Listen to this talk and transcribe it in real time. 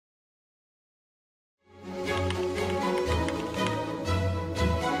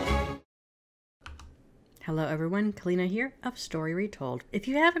Hello everyone, Calina here of StoryRetold. If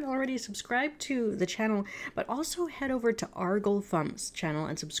you haven't already, subscribe to the channel, but also head over to Arglefumph's channel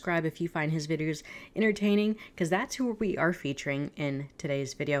and subscribe if you find his videos entertaining, because that's who we are featuring in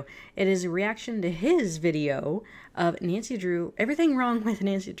today's video. It is a reaction to his video of Nancy Drew, Everything Wrong with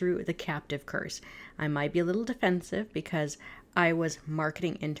Nancy Drew, The Captive Curse. I might be a little defensive because I was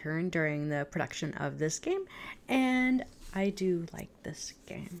marketing intern during the production of this game, and I do like this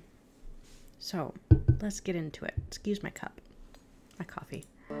game. So, let's get into it. Excuse my cup. My coffee.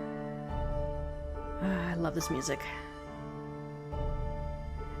 I love this music.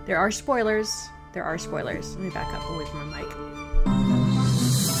 There are spoilers. There are spoilers. Let me back up away from my mic.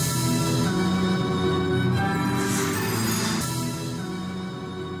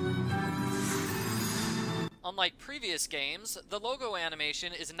 Unlike previous games, the logo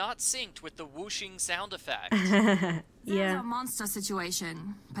animation is not synced with the whooshing sound effect. There's a monster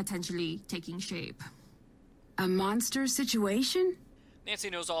situation, potentially taking shape. A monster situation? Nancy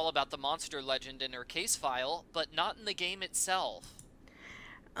knows all about the monster legend in her case file, but not in the game itself.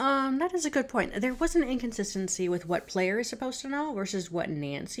 That is a good point. There was an inconsistency with what player is supposed to know versus what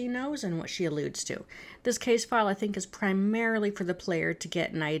Nancy knows and what she alludes to. This case file, I think, is primarily for the player to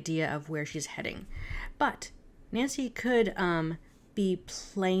get an idea of where she's heading. But Nancy could be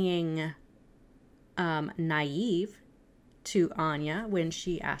playing naive to Anya when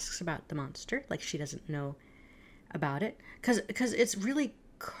she asks about the monster, like she doesn't know about it. Because it's really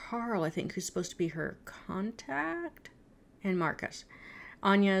Carl, I think, who's supposed to be her contact, and Marcus.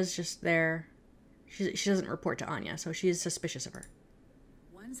 Anya is just there. She doesn't report to Anya, so she is suspicious of her.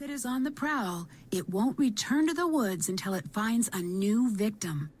 Once it is on the prowl, it won't return to the woods until it finds a new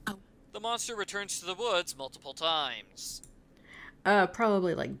victim. The monster returns to the woods multiple times.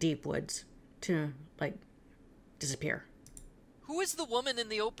 Probably like deep woods to, like, disappear. Who is the woman in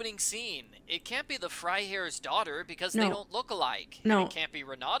the opening scene? It can't be the Freiherr's daughter because No. they don't look alike. No. And it can't be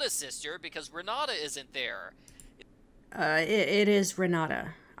Renata's sister because Renata isn't there. It is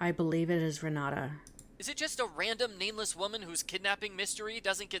Renata. I believe it is Renata. Is it just a random nameless woman whose kidnapping mystery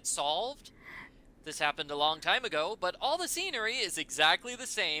doesn't get solved? This happened a long time ago, but all the scenery is exactly the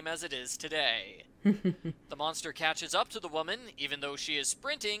same as it is today. The monster catches up to the woman, even though she is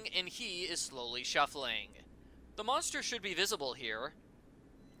sprinting and he is slowly shuffling. The monster should be visible here.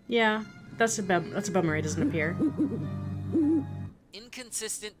 Yeah, that's a bummer it doesn't appear.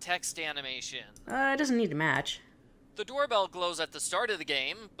 Inconsistent text animation. It doesn't need to match. The doorbell glows at the start of the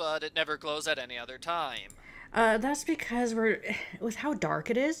game, but it never glows at any other time. That's because with how dark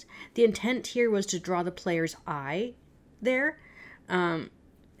it is, the intent here was to draw the player's eye there,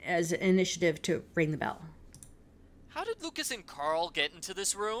 as an initiative to ring the bell. How did Lucas and Carl get into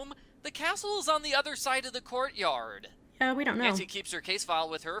this room? The castle is on the other side of the courtyard. Yeah, we don't know. Nancy keeps her case file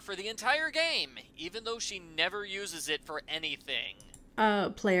with her for the entire game, even though she never uses it for anything.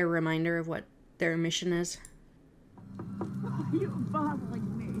 Player reminder of what their mission is. You're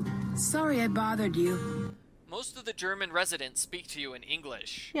bothering me. Sorry I bothered you. Most of the German residents speak to you in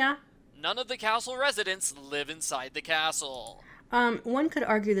English. Yeah. None of the castle residents live inside the castle. One could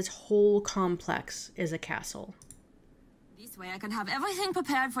argue this whole complex is a castle. This way I can have everything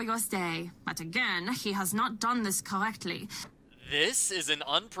prepared for your stay. But again, he has not done this correctly. This is an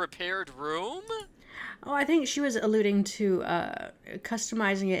unprepared room? Oh, I think she was alluding to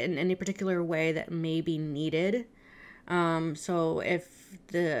customizing it in any particular way that may be needed. So if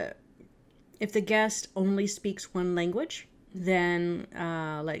the guest only speaks one language, then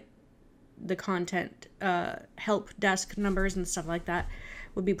like the content help desk numbers and stuff like that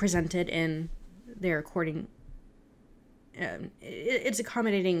would be presented in their recording. It's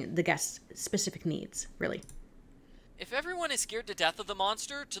accommodating the guest's specific needs, really. If everyone is scared to death of the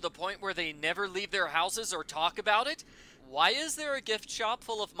monster to the point where they never leave their houses or talk about it, why is there a gift shop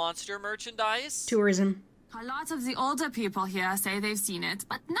full of monster merchandise? Tourism. A lot of the older people here say they've seen it,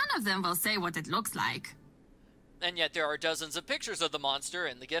 but none of them will say what it looks like. And yet there are dozens of pictures of the monster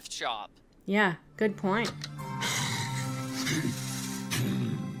in the gift shop. Yeah, good point.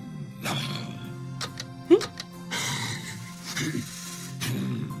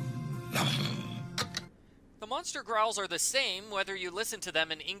 The monster growls are the same whether you listen to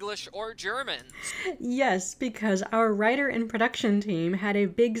them in English or German. Yes, because our writer and production team had a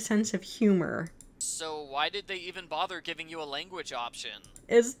big sense of humor. So why did they even bother giving you a language option?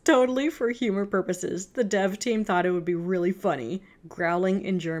 It's totally for humor purposes. The dev team thought it would be really funny, growling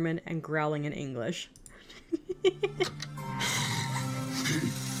in German and growling in English.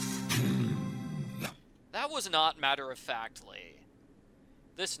 That was not matter-of-factly.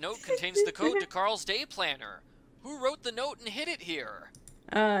 This note contains the code to Carl's day planner. Who wrote the note and hid it here?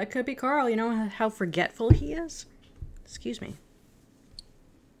 It could be Carl. You know how forgetful he is? Excuse me.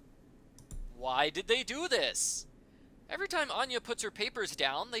 Why did they do this? Every time Anya puts her papers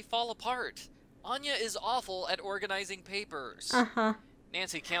down, they fall apart. Anya is awful at organizing papers. Uh-huh.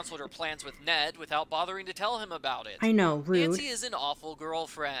 Nancy canceled her plans with Ned without bothering to tell him about it. I know, rude. Nancy is an awful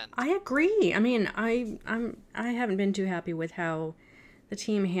girlfriend. I agree. I mean, I haven't been too happy with how the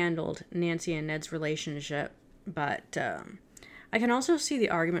team handled Nancy and Ned's relationship, but I can also see the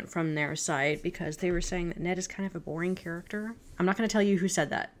argument from their side because they were saying that Ned is kind of a boring character. I'm not going to tell you who said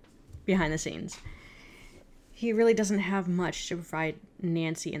that behind the scenes. He really doesn't have much to provide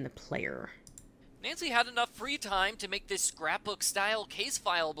Nancy and the player. Nancy had enough free time to make this scrapbook-style case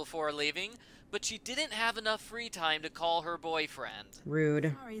file before leaving, but she didn't have enough free time to call her boyfriend.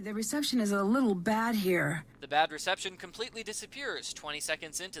 Rude. Sorry, the reception is a little bad here. The bad reception completely disappears 20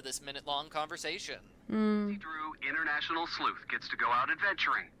 seconds into this minute-long conversation. Drew, international sleuth, gets to go out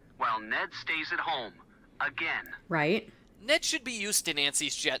adventuring, while Ned stays at home. Again. Right? Ned should be used to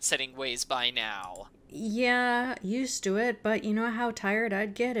Nancy's jet-setting ways by now. Yeah, used to it, but you know how tired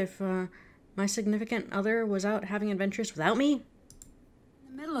I'd get if my significant other was out having adventures without me?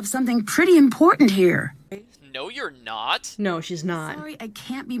 In the middle of something pretty important here. No, you're not. No, she's not. Sorry, I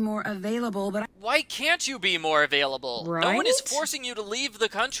can't be more available, but Why can't you be more available? No one is Right? forcing you to leave the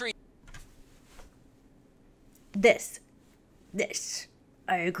country. This.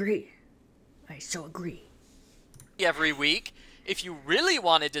 I agree. I so agree. Every week. If you really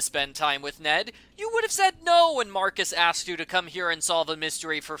wanted to spend time with Ned, you would have said no when Marcus asked you to come here and solve a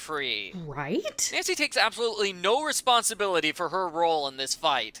mystery for free. Right? Nancy takes absolutely no responsibility for her role in this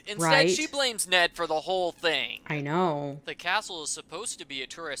fight. Instead, Right. she blames Ned for the whole thing. I know. The castle is supposed to be a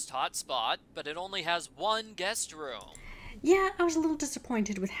tourist hotspot, but it only has one guest room. Yeah, I was a little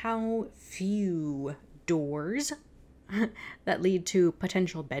disappointed with how few doors that lead to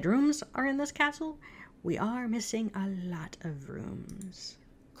potential bedrooms are in this castle. We are missing a lot of rooms.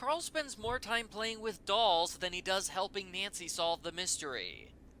 Carl spends more time playing with dolls than he does helping Nancy solve the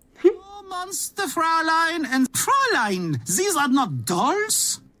mystery. Oh, Monster Fräulein and Fräulein! These are not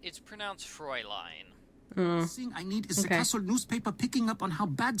dolls? It's pronounced Fräulein. The thing I need is the Okay. castle newspaper picking up on how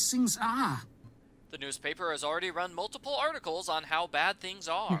bad things are. The newspaper has already run multiple articles on how bad things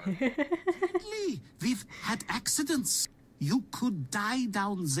are. Lee, we've had accidents. You could die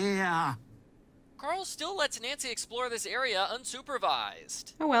down there. Carl still lets Nancy explore this area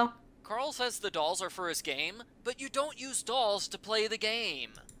unsupervised. Oh well. Carl says the dolls are for his game, but you don't use dolls to play the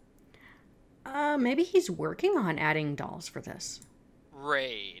game. Maybe he's working on adding dolls for this.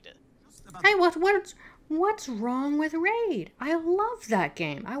 Raid. Hey, what's wrong with Raid? I love that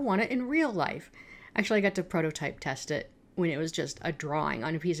game. I want it in real life. Actually, I got to prototype test it when it was just a drawing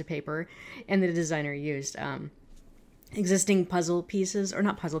on a piece of paper, and the designer used existing puzzle pieces, or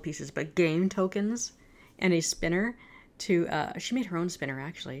not puzzle pieces, but game tokens, and a spinner to, she made her own spinner,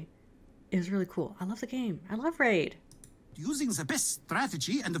 actually. It was really cool. I love the game. I love Raid. Using the best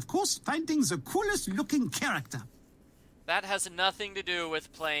strategy and, of course, finding the coolest looking character. That has nothing to do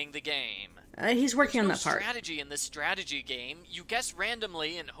with playing the game. He's working on There's that no part. strategy in this strategy game. You guess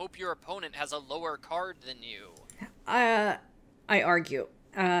randomly and hope your opponent has a lower card than you. I argue.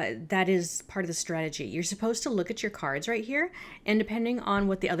 That is part of the strategy. You're supposed to look at your cards right here, and depending on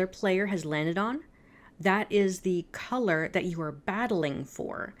what the other player has landed on, that is the color that you are battling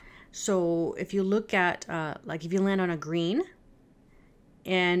for. So if you look at, like if you land on a green,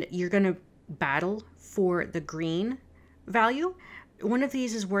 and you're going to battle for the green value, one of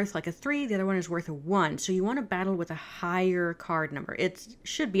these is worth like a 3, the other one is worth a 1. So you want to battle with a higher card number. It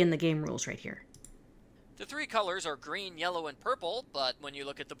should be in the game rules right here. The three colors are green, yellow, and purple, but when you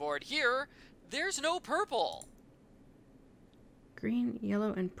look at the board here, there's no purple. Green,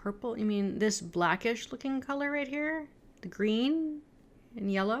 yellow, and purple? You mean this blackish looking color right here? The green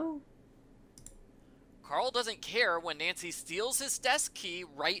and yellow? Carl doesn't care when Nancy steals his desk key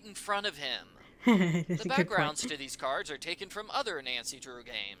right in front of him. That's The a good backgrounds point. to these cards are taken from other Nancy Drew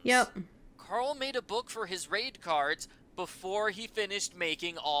games. Yep. Carl made a book for his raid cards before he finished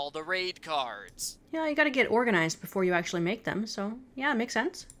making all the raid cards. Yeah, you gotta get organized before you actually make them, so yeah, it makes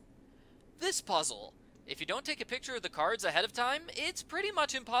sense. This puzzle, if you don't take a picture of the cards ahead of time, it's pretty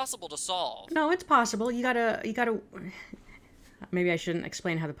much impossible to solve. No, it's possible. You gotta... Maybe I shouldn't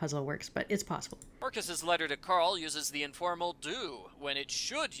explain how the puzzle works, but it's possible. Marcus's letter to Carl uses the informal do, when it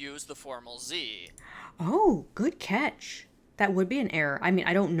should use the formal Z. Oh, good catch. That would be an error. I mean,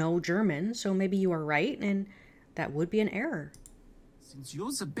 I don't know German, so maybe you are right, and that would be an error. Since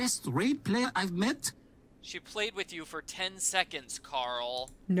you're the best raid player I've met, She played with you for 10 seconds, Carl.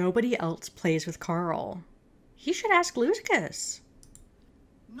 Nobody else plays with Carl. He should ask Lucas.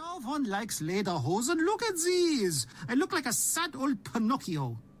 No one likes lederhosen. Look at these. I look like a sad old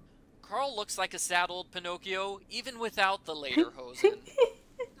Pinocchio. Carl looks like a sad old Pinocchio, even without the lederhosen.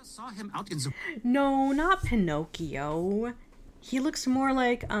 I saw him out in the... No, not Pinocchio. He looks more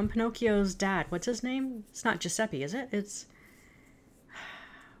like Pinocchio's dad. What's his name? It's not Giuseppe, is it? It's...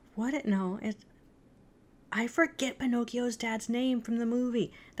 What? No, it's... I forget Pinocchio's dad's name from the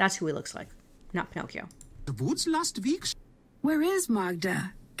movie. That's who he looks like, not Pinocchio. The woods last week. Where is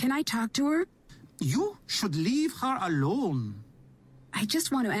Magda? Can I talk to her? You should leave her alone. I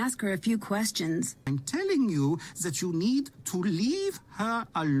just want to ask her a few questions. I'm telling you that you need to leave her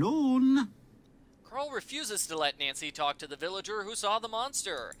alone. Carl refuses to let Nancy talk to the villager who saw the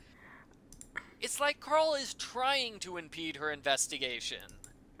monster. It's like Carl is trying to impede her investigation.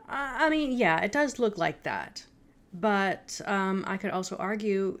 I mean, yeah, it does look like that. But I could also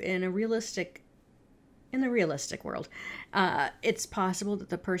argue in the realistic world, it's possible that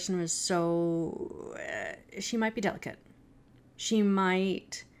the person was so... she might be delicate. She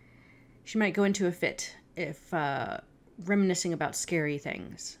might go into a fit if reminiscing about scary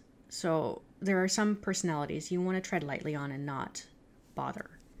things. So there are some personalities you want to tread lightly on and not bother.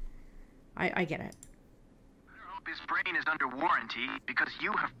 I get it. I hope his brain is under warranty because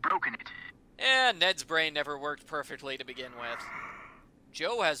you have broken it. And Ned's brain never worked perfectly to begin with.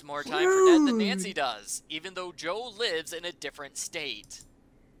 Joe has more time for Ned than Nancy does, even though Joe lives in a different state.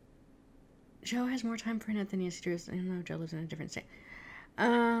 Joe has more time for Ned than Nancy does, even though Joe lives in a different state.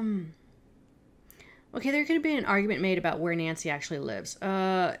 Okay, there could be an argument made about where Nancy actually lives.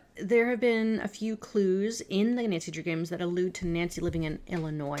 There have been a few clues in the Nancy Drew games that allude to Nancy living in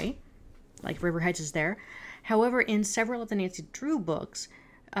Illinois, like River Heights is there. However, in several of the Nancy Drew books,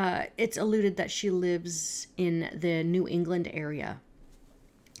 it's alluded that she lives in the New England area.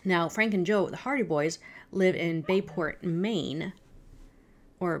 Now, Frank and Joe, the Hardy Boys, live in Bayport, Maine,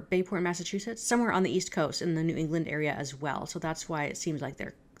 or Bayport, Massachusetts, somewhere on the East Coast in the New England area as well. So that's why it seems like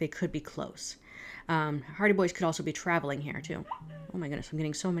they could be close. Hardy Boys could also be traveling here, too. Oh my goodness, I'm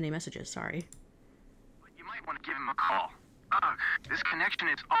getting so many messages, sorry. You might want to give him a call. Ugh, this connection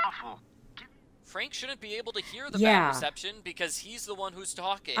is awful. Frank shouldn't be able to hear the bad reception because he's the one who's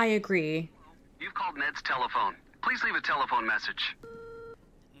talking. I agree. You've called Ned's telephone. Please leave a telephone message.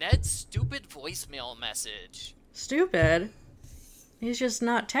 Ned's stupid voicemail message. Stupid? He's just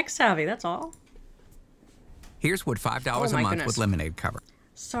not tech savvy, that's all. Here's what $5 a month with Lemonade covers.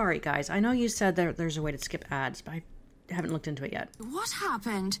 Sorry, guys. I know you said there's a way to skip ads, but I haven't looked into it yet. What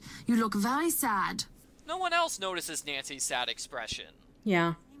happened? You look very sad. No one else notices Nancy's sad expression.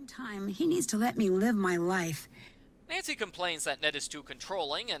 Yeah. Same time, he needs to let me live my life. Nancy complains that Ned is too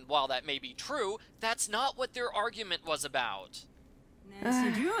controlling, and while that may be true, that's not what their argument was about.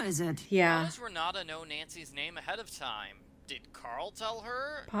 Nancy Drew, is it? Yeah. How does Renata know Nancy's name ahead of time? Did Carl tell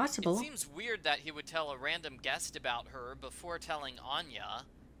her? Possible. It seems weird that he would tell a random guest about her before telling Anya.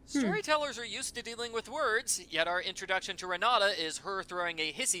 Storytellers are used to dealing with words, yet our introduction to Renata is her throwing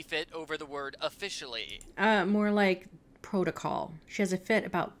a hissy fit over the word officially. More like protocol. She has a fit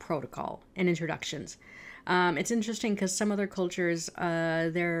about protocol and introductions. It's interesting because some other cultures,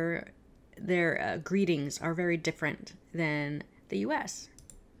 their greetings are very different than the U.S.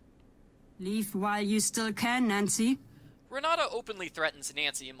 Leave while you still can, Nancy. Renata openly threatens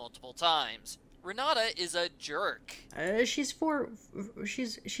Nancy multiple times. Renata is a jerk. She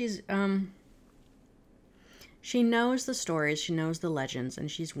knows the stories, she knows the legends, and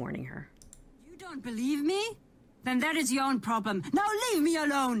she's warning her. You don't believe me? Then that is your own problem. Now leave me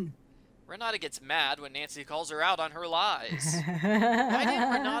alone! Renata gets mad when Nancy calls her out on her lies. Why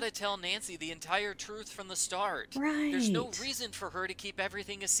didn't Renata tell Nancy the entire truth from the start? Right. There's no reason for her to keep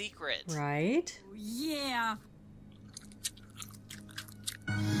everything a secret. Right? Yeah.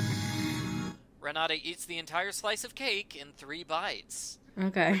 Renata eats the entire slice of cake in 3 bites.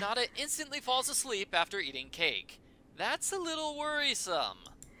 Okay. Renata instantly falls asleep after eating cake. That's a little worrisome.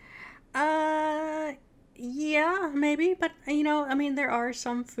 Yeah, maybe, but I mean, there are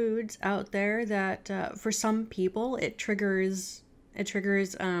some foods out there that for some people it triggers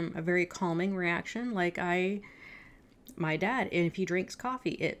a very calming reaction. Like my dad, if he drinks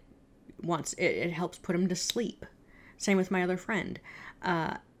coffee, it helps put him to sleep. Same with my other friend.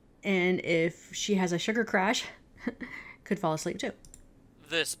 And if she has a sugar crash, could fall asleep too.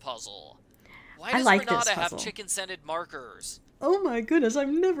 This puzzle. Why I does like Renata this have puzzle. chicken-scented markers? Oh my goodness, I've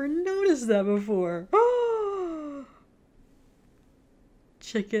never noticed that before.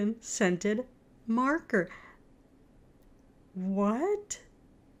 Chicken scented marker. What?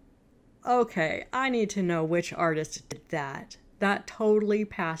 Okay, I need to know which artist did that. That totally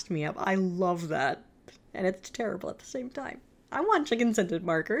passed me up. I love that. And it's terrible at the same time. I want chicken-scented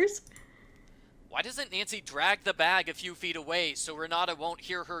markers. Why doesn't Nancy drag the bag a few feet away so Renata won't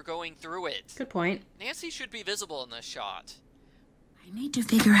hear her going through it? Good point. Nancy should be visible in this shot. I need to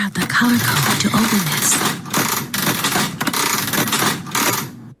figure out the color code to open this.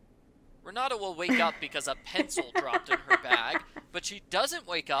 Renata will wake up because a pencil dropped in her bag, but she doesn't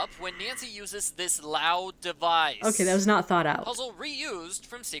wake up when Nancy uses this loud device. Okay, that was not thought out. Puzzle reused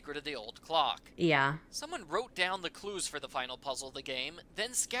from Secret of the Old Clock. Yeah. Someone wrote down the clues for the final puzzle of the game,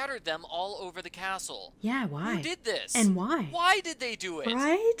 then scattered them all over the castle. Yeah, why? Who did this? And why? Why did they do it?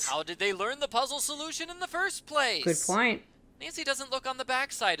 Right? How did they learn the puzzle solution in the first place? Good point. Nancy doesn't look on the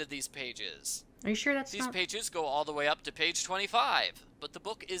back side of these pages. Are you sure that's These not... pages go all the way up to page 25, but the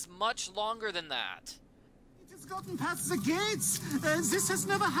book is much longer than that. It has gotten past the gates. This has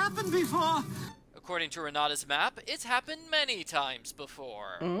never happened before. According to Renata's map, it's happened many times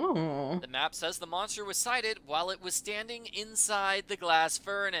before. Oh. The map says the monster was sighted while it was standing inside the glass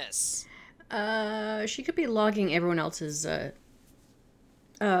furnace. She could be logging everyone else's,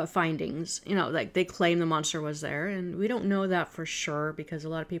 findings. You know, like, they claim the monster was there, and we don't know that for sure because a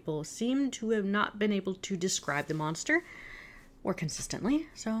lot of people seem to have not been able to describe the monster or consistently,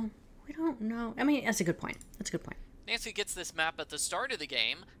 so we don't know. I mean, that's a good point. That's a good point. Nancy gets this map at the start of the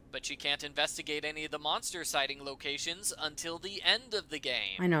game, but she can't investigate any of the monster sighting locations until the end of the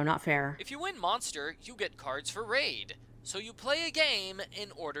game. I know, not fair. If you win Monster, you get cards for Raid, so you play a game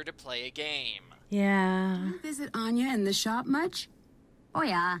in order to play a game. Yeah. Do you visit Anya in the shop much? Oh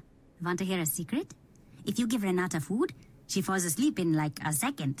yeah. Want to hear a secret? If you give Renata food, she falls asleep in like a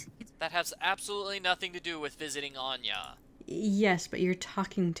second. That has absolutely nothing to do with visiting Anya. Yes, but you're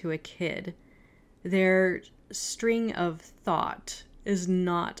talking to a kid. Their string of thought is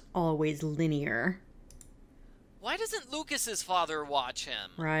not always linear. Why doesn't Lucas's father watch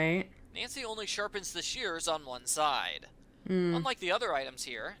him? Right? Nancy only sharpens the shears on one side. Unlike the other items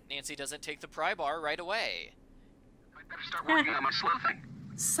here, Nancy doesn't take the pry bar right away. I better start working on my sleuthing.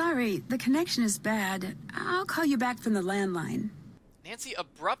 Sorry, the connection is bad. I'll call you back from the landline. Nancy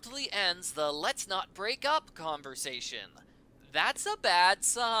abruptly ends the "let's not break up" conversation. That's a bad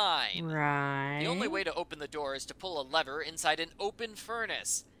sign. Right. The only way to open the door is to pull a lever inside an open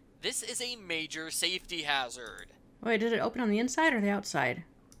furnace. This is a major safety hazard. Wait, did it open on the inside or the outside?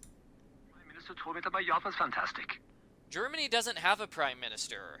 My minister told me that my yacht was fantastic. Germany doesn't have a prime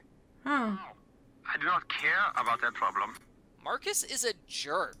minister. Oh. I do not care about that problem. Marcus is a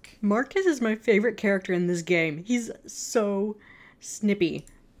jerk. Marcus is my favorite character in this game. He's so snippy. It'd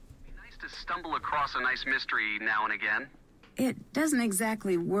be nice to stumble across a nice mystery now and again. It doesn't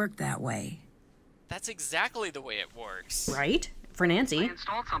exactly work that way. That's exactly the way it works. Right? For I Nancy.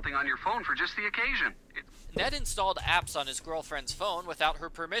 installed something on your phone for just the occasion. Ned installed apps on his girlfriend's phone without her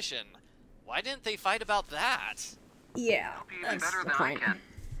permission. Why didn't they fight about that? Yeah, It'll be even that's better the than I point. can.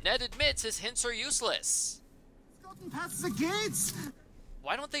 Ned admits his hints are useless. It's gotten past the gates.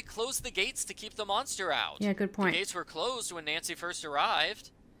 Why don't they close the gates to keep the monster out? Yeah, good point. The gates were closed when Nancy first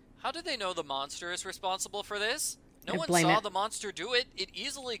arrived. How did they know the monster is responsible for this? No I one blame saw it. the monster do it. It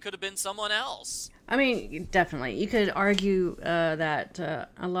easily could have been someone else. I mean, definitely. You could argue that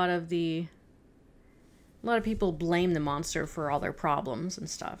a lot of people blame the monster for all their problems and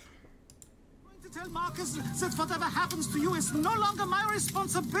stuff. I'm going to tell Marcus that whatever happens to you is no longer my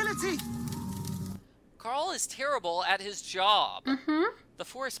responsibility. Carl is terrible at his job. Mm-hmm. The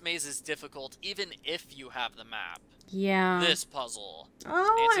forest maze is difficult even if you have the map. Yeah. This puzzle.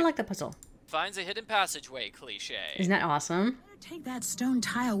 Oh, Nancy I like the puzzle. finds a hidden passageway cliche. Isn't that awesome? Take that stone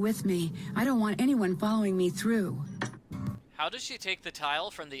tile with me. I don't want anyone following me through. How does she take the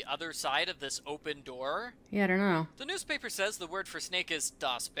tile from the other side of this open door? Yeah, I don't know. The newspaper says the word for snake is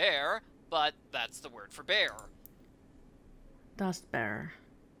das Bär, but that's the word for bear. Das Bear.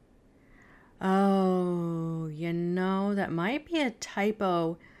 Oh, you know, that might be a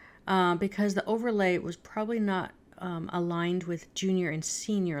typo because the overlay was probably not aligned with junior and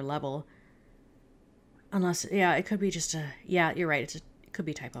senior level. Unless, yeah, it could be just a, yeah, you're right, it could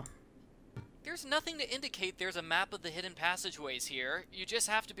be a typo. There's nothing to indicate there's a map of the hidden passageways here. You just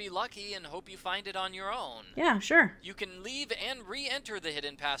have to be lucky and hope you find it on your own. Yeah, sure. You can leave and re-enter the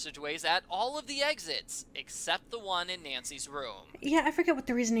hidden passageways at all of the exits, except the one in Nancy's room. Yeah, I forget what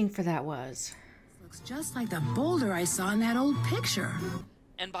the reasoning for that was. Looks just like the boulder I saw in that old picture.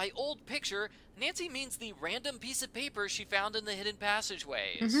 And by old picture, Nancy means the random piece of paper she found in the hidden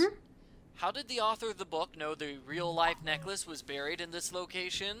passageways. Mm-hmm. How did the author of the book know the real-life necklace was buried in this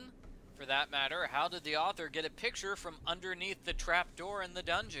location? For that matter, how did the author get a picture from underneath the trapdoor in the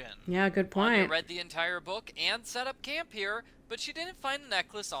dungeon? Yeah, good point. Anya read the entire book and set up camp here, but she didn't find the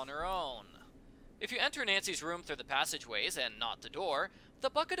necklace on her own. If you enter Nancy's room through the passageways and not the door, the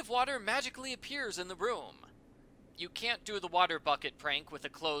bucket of water magically appears in the room. You can't do the water bucket prank with a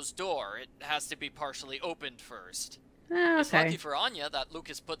closed door. It has to be partially opened first. It's lucky for Anya that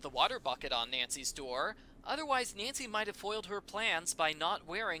Lucas put the water bucket on Nancy's door. Otherwise, Nancy might have foiled her plans by not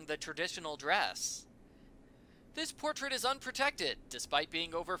wearing the traditional dress. This portrait is unprotected, despite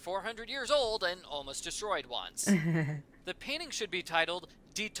being over 400 years old and almost destroyed once. The painting should be titled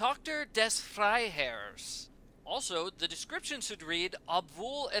Die Tochter des Freiherrs. Also, the description should read,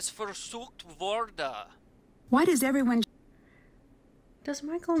 Obwohl es versucht wurde. Why does everyone... Does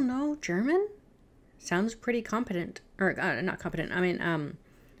Michael know German? Sounds pretty competent. Or, not competent, I mean,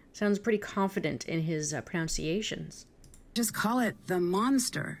 sounds pretty confident in his pronunciations. just call it the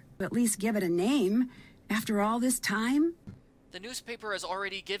monster? At least give it a name. After all this time? The newspaper has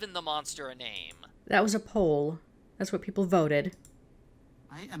already given the monster a name. That was a poll. That's what people voted.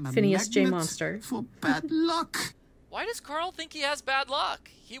 I am a Phineas J. magnet Monster. for bad luck. Why does Carl think he has bad luck?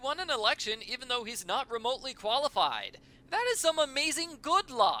 He won an election even though he's not remotely qualified. That is some amazing good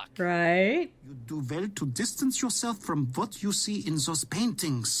luck. Right? You do well to distance yourself from what you see in those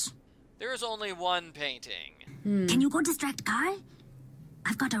paintings. There is only one painting. Can you go distract Carl?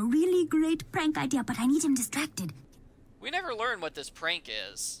 I've got a really great prank idea, but I need him distracted. We never learn what this prank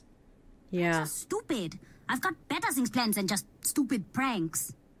is. Yeah. Stupid. I've got better things planned than just stupid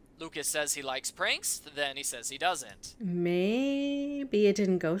pranks. Lucas says he likes pranks, then he says he doesn't. Maybe it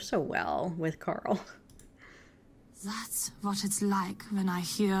didn't go so well with Carl. That's what it's like when I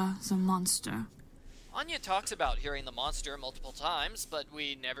hear the monster. Anya talks about hearing the monster multiple times, but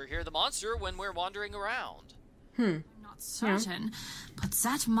we never hear the monster when we're wandering around. I'm not certain, but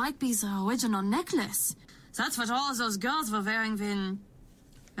that might be the original necklace. That's what all those girls were wearing when...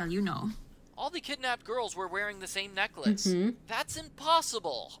 Well, you know. All the kidnapped girls were wearing the same necklace. That's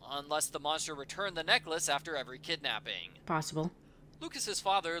impossible, unless the monster returned the necklace after every kidnapping. Possible. Lucas's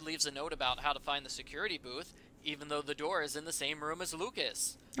father leaves a note about how to find the security booth, even though the door is in the same room as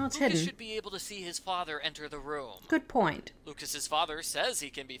Lucas. Oh, it's Lucas hidden. should be able to see his father enter the room. Good point. Lucas's father says he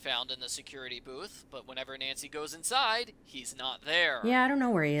can be found in the security booth, but whenever Nancy goes inside, he's not there. Yeah, I don't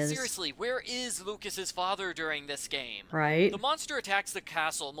know where he is. Seriously, where is Lucas's father during this game? Right? The monster attacks the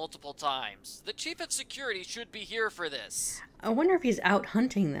castle multiple times. The chief of security should be here for this. I wonder if he's out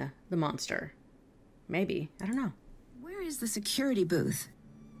hunting the monster. Maybe. I don't know. Where is the security booth?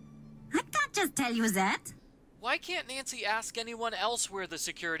 I can't just tell you that. Why can't Nancy ask anyone else where the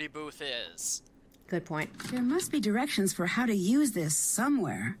security booth is? Good point. There must be directions for how to use this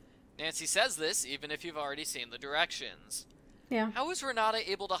somewhere. Nancy says this even if you've already seen the directions. Yeah. How is Renata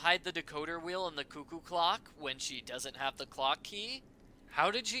able to hide the decoder wheel and the cuckoo clock when she doesn't have the clock key? How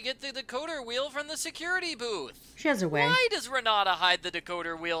did she get the decoder wheel from the security booth? She has a way. Why does Renata hide the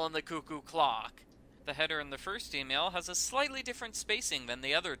decoder wheel and the cuckoo clock? The header in the first email has a slightly different spacing than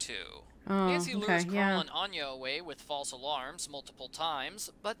the other two. Oh, Nancy lures Carl yeah. and Anya away with false alarms multiple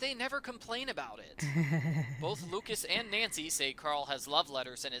times, but they never complain about it. Both Lucas and Nancy say Carl has love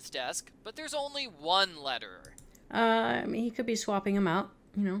letters in his desk, but there's only one letter. I mean, he could be swapping them out,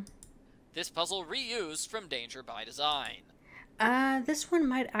 you know. This puzzle reused from Danger by Design. This one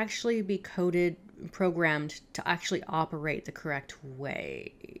might actually be programmed to actually operate the correct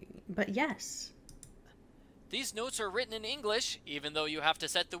way. But yes. These notes are written in English, even though you have to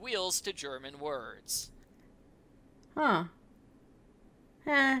set the wheels to German words. Huh.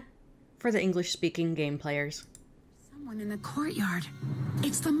 For the English-speaking game players. Someone in the courtyard.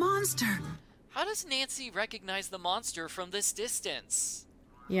 It's the monster. How does Nancy recognize the monster from this distance?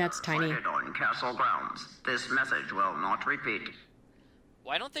 Yeah, it's tiny. Sighted on castle grounds. This message will not repeat.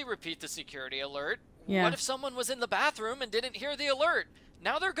 Why don't they repeat the security alert? Yeah. What if someone was in the bathroom and didn't hear the alert?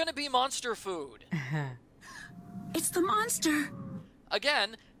 Now they're gonna be monster food. It's the monster.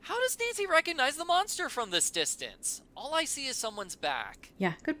 Again, how does Nancy recognize the monster from this distance? All I see is someone's back.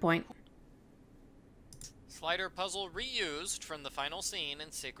 Yeah, good point. Slider puzzle reused from the final scene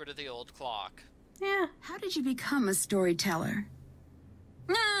in Secret of the Old Clock. Yeah. How did you become a storyteller?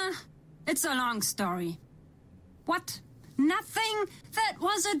 Nah, it's a long story. What? Nothing? That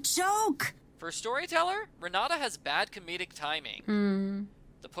was a joke! For storyteller, Renata has bad comedic timing.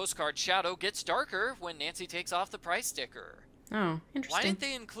 The postcard shadow gets darker when Nancy takes off the price sticker. Oh, interesting. Why didn't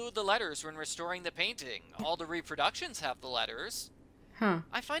they include the letters when restoring the painting? All the reproductions have the letters. Huh.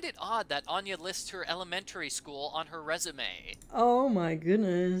 I find it odd that Anya lists her elementary school on her resume. Oh my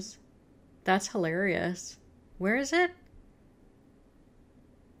goodness. That's hilarious. Where is it?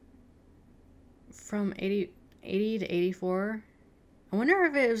 From 80 to 84? I wonder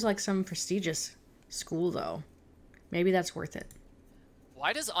if it was like some prestigious school though. Maybe that's worth it.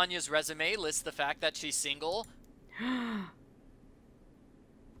 Why does Anya's resume list the fact that she's single?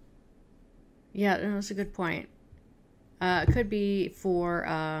 Yeah, no, that's a good point. It could be for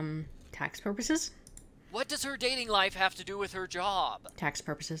tax purposes. What does her dating life have to do with her job? Tax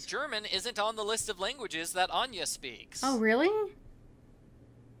purposes. German isn't on the list of languages that Anya speaks. Oh, really?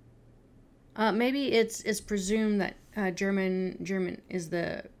 Maybe it's presumed that German is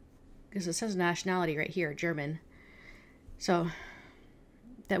the, because it says nationality right here, German. So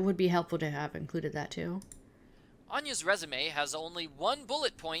that would be helpful to have included that too. Anya's resume has only one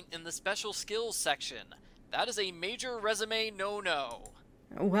bullet point in the special skills section. That is a major resume no-no.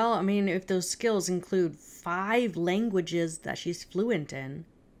 Well, I mean, if those skills include 5 languages that she's fluent in.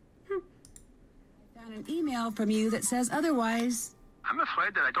 I found an email from you that says otherwise. I'm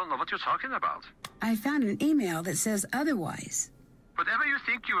afraid that I don't know what you're talking about. I found an email that says otherwise. Whatever you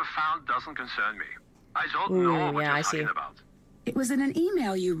think you have found doesn't concern me. I don't know what you're talking about. It was in an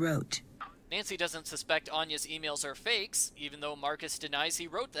email you wrote. Nancy doesn't suspect Anya's emails are fakes, even though Marcus denies he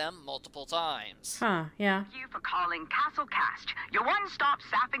wrote them multiple times. Huh, yeah. Thank you for calling Castle Cast, your one-stop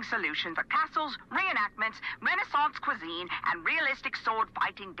staffing solution for castles, reenactments, Renaissance cuisine, and realistic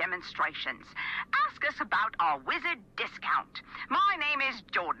sword-fighting demonstrations. Ask us about our wizard discount. My name is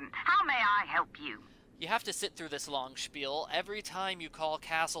Jordan. How may I help you? You have to sit through this long spiel every time you call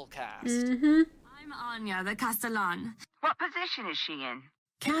Castle Cast. Mm-hmm. I'm Anya, the Castellan. What position is she in?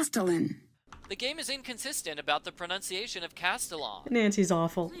 Castellan. The game is inconsistent about the pronunciation of Castellan. Nancy's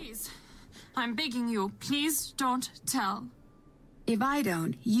awful. Please, I'm begging you, please don't tell. If I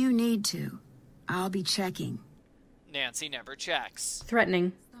don't, you need to. I'll be checking. Nancy never checks.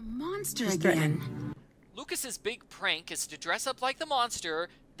 Threatening. The monster She's again. threatening. Lucas's big prank is to dress up like the monster,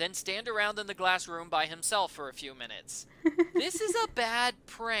 then stand around in the glass room by himself for a few minutes. This is a bad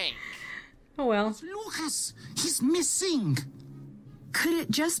prank. Oh well. Lucas, he's missing. Could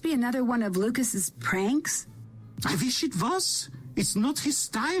it just be another one of Lucas's pranks? I wish it was. It's not his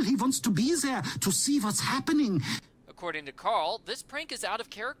style. He wants to be there to see what's happening. According to Carl, this prank is out of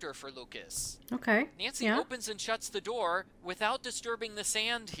character for Lucas. Okay. Nancy yeah. opens and shuts the door without disturbing the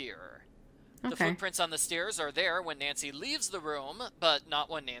sand here. The Okay. footprints on the stairs are there when Nancy leaves the room, but not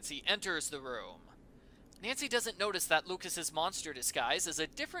when Nancy enters the room. Nancy doesn't notice that Lucas's monster disguise is a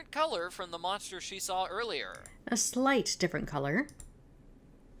different color from the monster she saw earlier. A slight different color.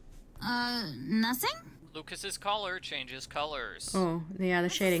 Nothing? Lucas's collar changes colors. Oh, yeah, the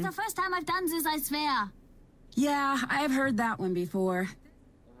shading. It's the first time I've done this, I swear. Yeah, I've heard that one before.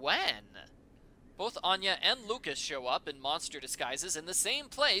 When? Both Anya and Lucas show up in monster disguises in the same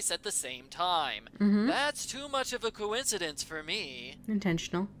place at the same time. That's too much of a coincidence for me.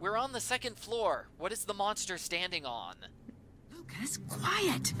 Intentional. We're on the 2nd floor. What is the monster standing on? Lucas,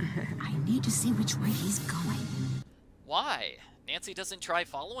 quiet. I need to see which way he's going. Why? Nancy doesn't try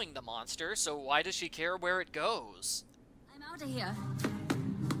following the monster, so why does she care where it goes? I'm out of here.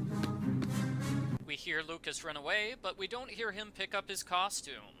 We hear Lucas run away, but we don't hear him pick up his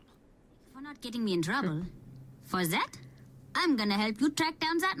costume. For not getting me in trouble. For that, I'm gonna help you track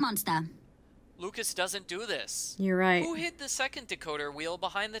down that monster. Lucas doesn't do this. You're right. Who hid the 2nd decoder wheel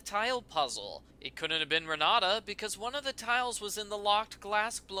behind the tile puzzle? It couldn't have been Renata because one of the tiles was in the locked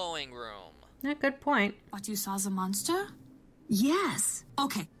glass blowing room. Yeah, good point. But you saw the monster? Yes.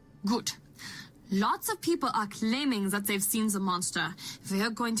 Okay, good. Lots of people are claiming that they've seen the monster. We're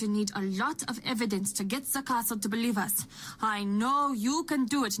going to need a lot of evidence to get the castle to believe us. I know you can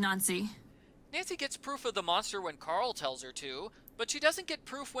do it, Nancy. Nancy gets proof of the monster when Carl tells her to, but she doesn't get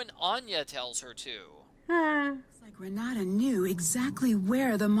proof when Anya tells her to. It's like Renata knew exactly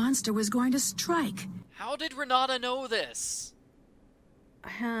where the monster was going to strike. How did Renata know this?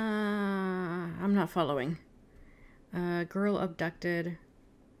 I'm not following. Girl abducted.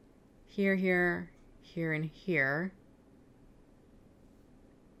 Here, and here.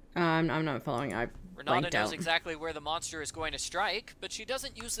 I'm not following. I Renata blanked knows out. exactly where the monster is going to strike, but she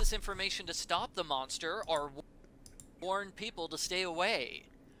doesn't use this information to stop the monster or warn people to stay away.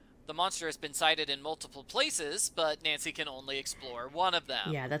 The monster has been sighted in multiple places, but Nancy can only explore one of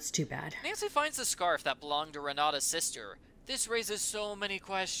them. Yeah, that's too bad. Nancy finds the scarf that belonged to Renata's sister. This raises so many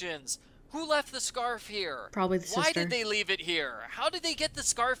questions. Who left the scarf here? Probably the sister. Why did they leave it here? How did they get the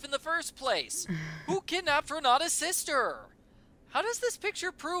scarf in the first place? Who kidnapped Renata's sister? How does this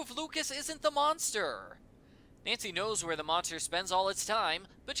picture prove Lucas isn't the monster? Nancy knows where the monster spends all its time,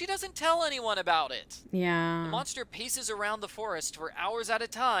 but she doesn't tell anyone about it. Yeah. The monster paces around the forest for hours at a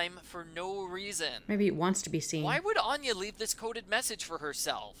time for no reason. Maybe it wants to be seen. Why would Anya leave this coded message for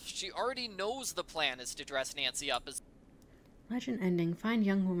herself? She already knows the plan is to dress Nancy up as... Legend ending. Find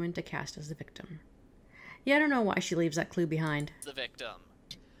young woman to cast as the victim. Yeah, I don't know why she leaves that clue behind. the victim.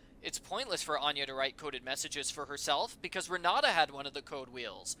 It's pointless for Anya to write coded messages for herself because Renata had one of the code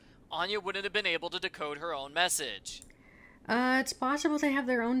wheels. Anya wouldn't have been able to decode her own message. It's possible they have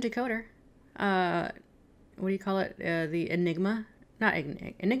their own decoder. What do you call it? The Enigma? Not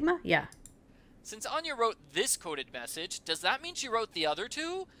Enigma? Yeah. Since Anya wrote this coded message, does that mean she wrote the other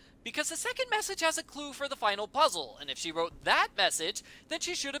two? Because the second message has a clue for the final puzzle, and if she wrote that message, then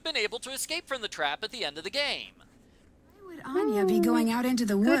she should have been able to escape from the trap at the end of the game. Why would Anya be going out into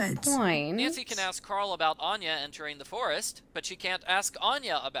the woods? Good point. Nancy can ask Carl about Anya entering the forest, but she can't ask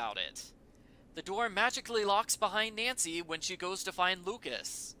Anya about it. The door magically locks behind Nancy when she goes to find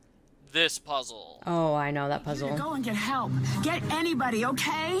Lucas. This puzzle. Oh, I know that puzzle. Go and get help. Get anybody,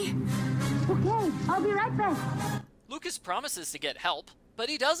 okay? Okay, I'll be right back. Lucas promises to get help, but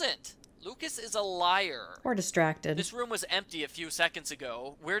he doesn't. Lucas is a liar. Or distracted. This room was empty a few seconds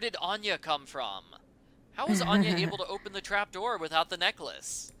ago. Where did Anya come from? How was Anya able to open the trapdoor without the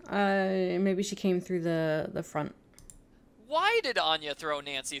necklace? Maybe she came through the front. Why did Anya throw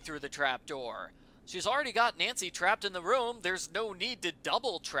Nancy through the trapdoor? She's already got Nancy trapped in the room. There's no need to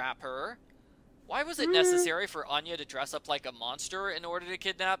double trap her. Why was it necessary for Anya to dress up like a monster in order to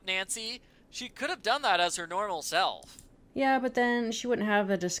kidnap Nancy? She could have done that as her normal self. Yeah, but then she wouldn't have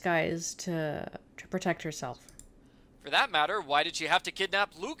a disguise to protect herself. For that matter, why did she have to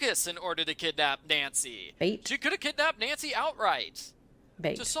kidnap Lucas in order to kidnap Nancy? Bait. She could have kidnapped Nancy outright.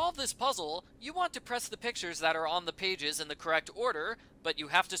 Bait. To solve this puzzle, you want to press the pictures that are on the pages in the correct order, but you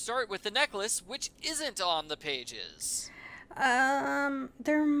have to start with the necklace, which isn't on the pages.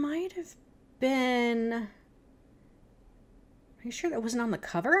 There might have been... Are you sure that wasn't on the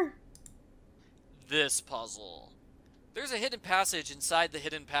cover? This puzzle. There's a hidden passage inside the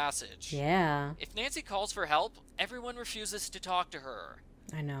hidden passage. Yeah. If Nancy calls for help, everyone refuses to talk to her.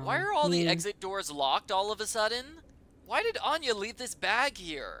 I know. Why are all the exit doors locked all of a sudden? Why did Anya leave this bag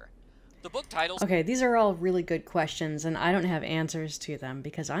here? The book titles... Okay, these are all really good questions, and I don't have answers to them,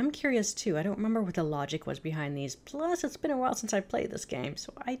 because I'm curious too. I don't remember what the logic was behind these. Plus, it's been a while since I played this game,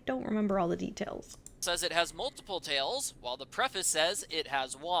 so I don't remember all the details. Says it has multiple tails, while the preface says it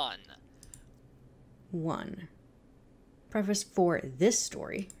has one. One. Preface for this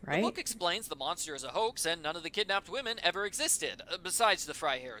story, right? The book explains the monster is a hoax and none of the kidnapped women ever existed, besides the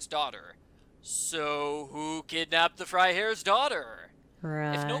Freiherr's daughter. So, who kidnapped the Freiherr's daughter?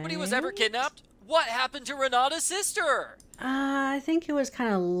 Right. If nobody was ever kidnapped, what happened to Renata's sister? I think it was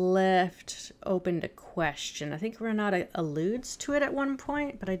kind of left open to question. I think Renata alludes to it at one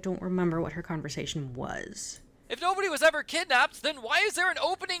point, but I don't remember what her conversation was. If nobody was ever kidnapped, then why is there an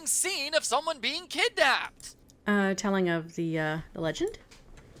opening scene of someone being kidnapped? Telling of the legend?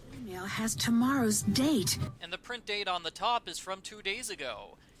 Email has tomorrow's date. And the print date on the top is from 2 days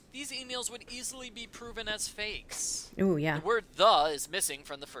ago. These emails would easily be proven as fakes. Ooh, yeah. The word "the" is missing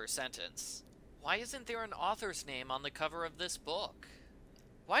from the first sentence. Why isn't there an author's name on the cover of this book?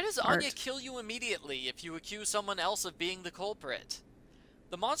 Why does Anya kill you immediately if you accuse someone else of being the culprit?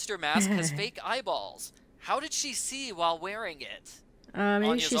 The monster mask has fake eyeballs. How did she see while wearing it?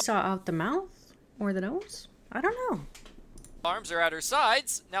 Maybe she saw out the mouth? Or the nose? I don't know. Arms are at her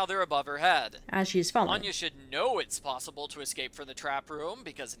sides, now they're above her head. As she's falling. Anya should know it's possible to escape from the trap room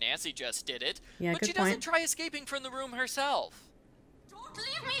because Nancy just did it, yeah, but she doesn't try escaping from the room herself. Don't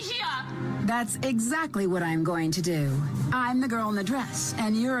leave me here! That's exactly what I'm going to do. I'm the girl in the dress,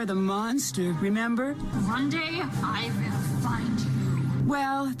 and you're the monster, remember? One day, I will find you.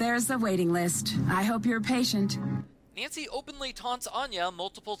 Well, there's the waiting list. I hope you're patient. Nancy openly taunts Anya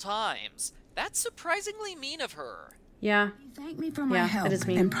multiple times. That's surprisingly mean of her. Yeah. You thanked me for my help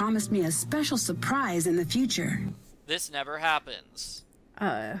and promised me a special surprise in the future. This never happens.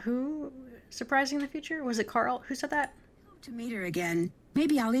 Who surprising in the future? Was it Carl who said that? Hope to meet her again.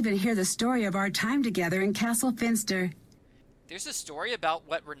 Maybe I'll even hear the story of our time together in Castle Finster. There's a story about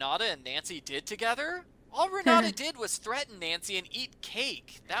what Renata and Nancy did together? All Renata did was threaten Nancy and eat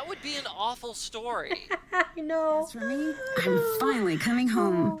cake. That would be an awful story. I know. As for me, I'm finally coming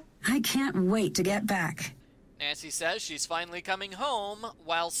home. I can't wait to get back. Nancy says she's finally coming home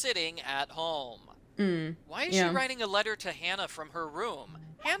while sitting at home. Why is she writing a letter to Hannah from her room?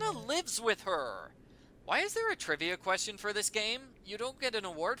 Hannah lives with her. Why is there a trivia question for this game? You don't get an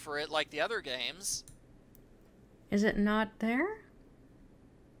award for it like the other games. Is it not there?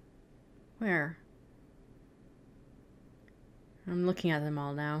 Where? I'm looking at them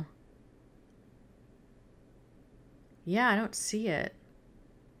all now. Yeah, I don't see it.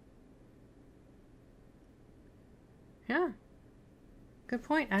 Yeah. Good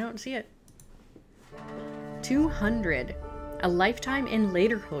point. I don't see it. 200. A lifetime in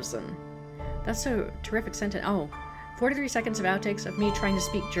Lederhosen. That's a terrific sentence. Oh. 43 seconds of outtakes of me trying to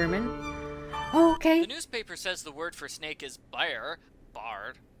speak German. Oh, okay. The newspaper says the word for snake is bear.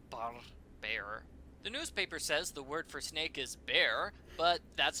 Bear. The newspaper says the word for snake is bear, but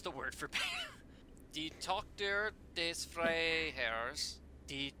that's the word for bear. Die Tochter des Freiherrs.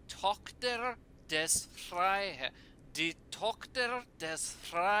 Die Tochter des Freiherrs. Die Tochter des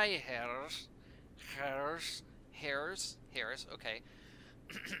Freiherrs. Hairs, okay.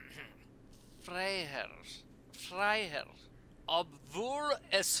 Freiherr. Obwohl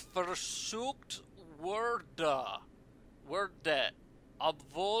es versucht wurde.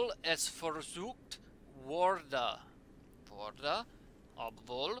 Obwohl es versucht wurde.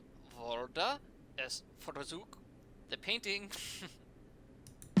 Obwohl wurde es versucht. The painting.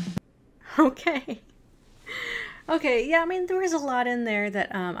 Okay. Okay, yeah, I mean, there was a lot in there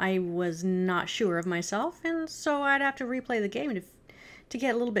that I was not sure of myself, and so I'd have to replay the game to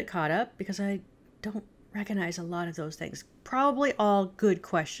get a little bit caught up, because I don't recognize a lot of those things. Probably all good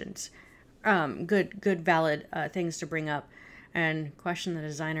questions. Good, valid things to bring up, and question the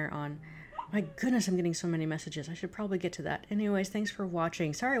designer on. My goodness, I'm getting so many messages. I should probably get to that. Anyways, thanks for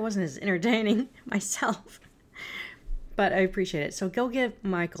watching. Sorry I wasn't as entertaining myself, but I appreciate it. So go give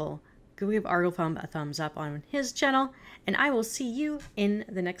Arglefumph a thumbs up on his channel, and I will see you in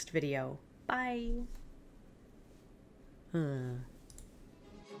the next video. Bye.